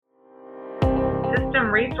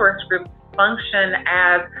system resource groups function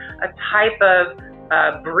as a type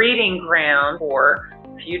of breeding ground for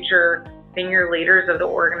future senior leaders of the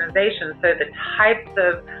organization. So the types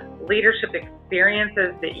of leadership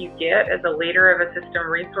experiences that you get as a leader of a system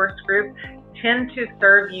resource group tend to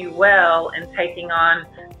serve you well in taking on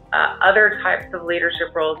other types of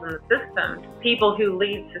leadership roles in the system. People who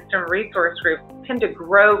lead system resource groups tend to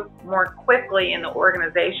grow more quickly in the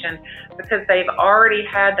organization because they've already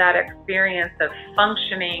had that experience of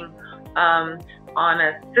functioning on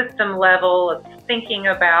a system level, of thinking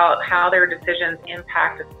about how their decisions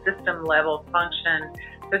impact a system level function.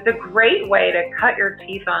 So it's a great way to cut your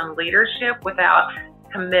teeth on leadership without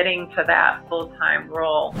committing to that full-time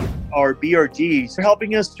role. Our BRGs are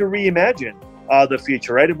helping us to reimagine the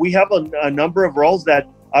future, right? And we have a number of roles that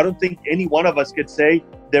I don't think any one of us could say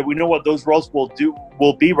that we know what those roles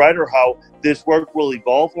will be, right? Or how this work will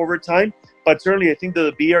evolve over time. But certainly I think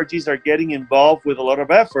that the BRGs are getting involved with a lot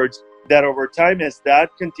of efforts that over time, as that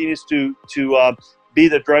continues to be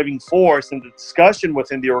the driving force in the discussion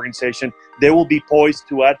within the organization, they will be poised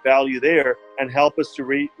to add value there and help us to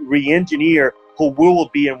re-engineer who we will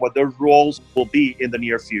be and what those roles will be in the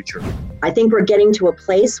near future. I think we're getting to a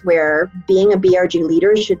place where being a BRG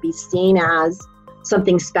leader should be seen as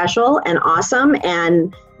something special and awesome.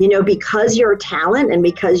 And, because you're a talent and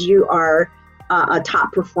because you are a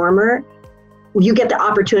top performer, you get the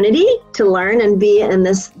opportunity to learn and be in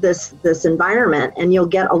this environment, and you'll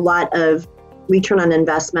get a lot of return on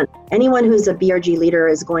investment. Anyone who's a BRG leader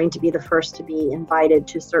is going to be the first to be invited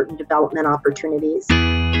to certain development opportunities.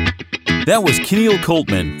 That was Keneal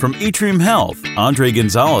Coltman from Atrium Health, Andre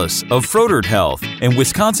Gonzalez of Froedtert Health and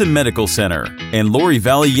Wisconsin Medical Center, and Lori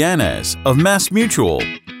Valle-Yanez of Mass Mutual,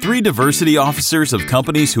 3 diversity officers of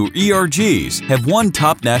companies who ERGs have won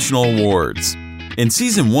top national awards. In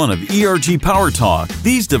Season 1 of ERG Power Talk,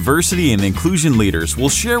 these diversity and inclusion leaders will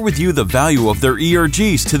share with you the value of their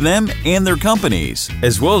ERGs to them and their companies,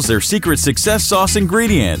 as well as their secret success sauce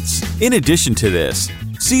ingredients. In addition to this,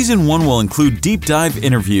 Season 1 will include deep dive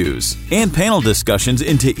interviews and panel discussions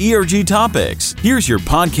into ERG topics. Here's your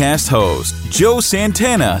podcast host, Joe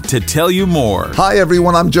Santana, to tell you more. Hi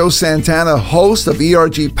everyone, I'm Joe Santana, host of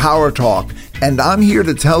ERG Power Talk. And I'm here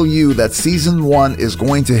to tell you that Season 1 is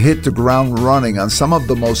going to hit the ground running on some of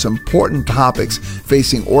the most important topics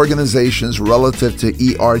facing organizations relative to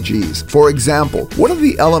ERGs. For example, what are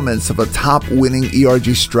the elements of a top winning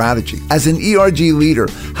ERG strategy? As an ERG leader,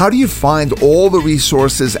 how do you find all the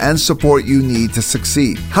resources and support you need to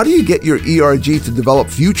succeed? How do you get your ERG to develop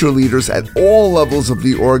future leaders at all levels of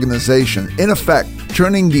the organization? In effect,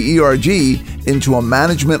 turning the ERG into a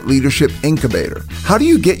management leadership incubator. How do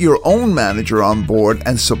you get your own manager on board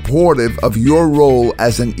and supportive of your role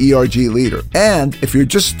as an ERG leader? And if you're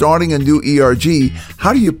just starting a new ERG,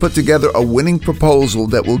 how do you put together a winning proposal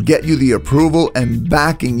that will get you the approval and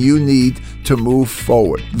backing you need to move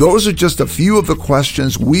forward? Those are just a few of the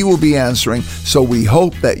questions we will be answering, so we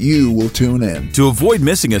hope that you will tune in. To avoid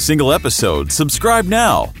missing a single episode, subscribe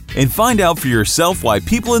now and find out for yourself why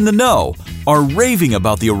people in the know are raving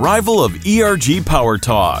about the arrival of ERG Power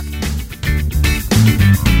Talk.